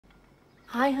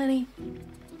Hi, honey.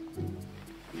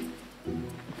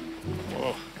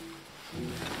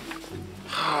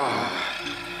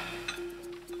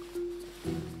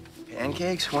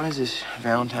 Pancakes? When is this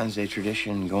Valentine's Day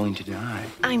tradition going to die?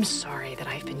 I'm sorry that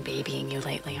I've been babying you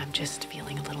lately. I'm just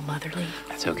feeling a little motherly.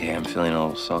 That's okay. I'm feeling a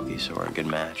little sulky, so we're a good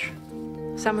match.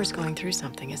 Summer's going through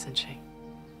something, isn't she?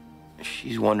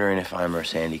 She's wondering if I'm her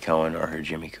Sandy Cohen or her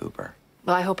Jimmy Cooper.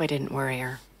 Well, I hope I didn't worry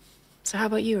her. So how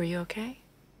about you? Are you okay?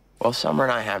 Well, Summer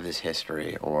and I have this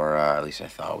history, or at least I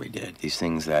thought we did. These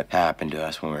things that happened to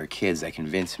us when we were kids that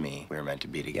convinced me we were meant to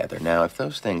be together. Now, if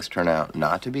those things turn out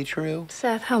not to be true...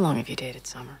 Seth, how long have you dated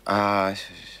Summer? February.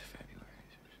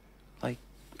 Like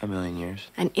a million years.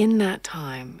 And in that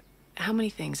time, how many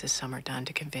things has Summer done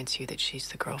to convince you that she's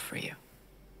the girl for you?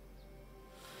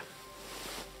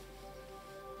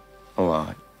 A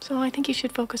lot. So I think you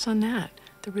should focus on that,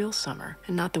 the real Summer,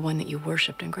 and not the one that you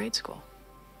worshipped in grade school.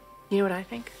 You know what I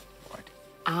think? What?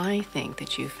 I think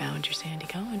that you found your Sandy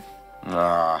Cohen.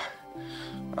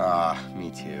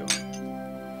 Me too.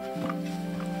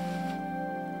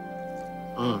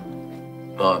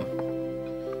 Mom,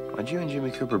 why'd you and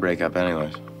Jimmy Cooper break up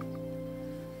anyways?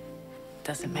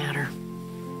 Doesn't matter.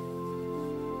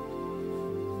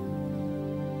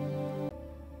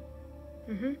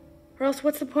 Or else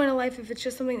what's the point of life if it's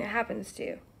just something that happens to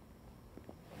you?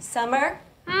 Summer?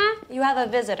 You have a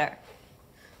visitor.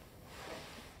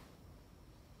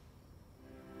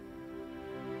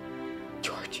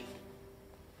 George.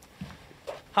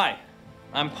 Hi,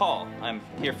 I'm Paul. I'm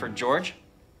here for George.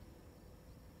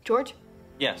 George?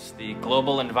 Yes, the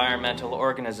Global Environmental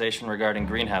Organization regarding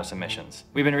greenhouse emissions.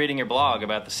 We've been reading your blog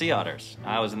about the sea otters.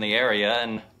 I was in the area,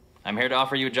 and I'm here to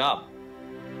offer you a job.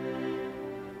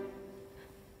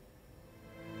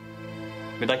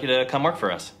 We'd like you to come work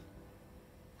for us.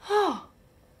 Oh,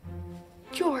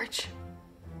 George.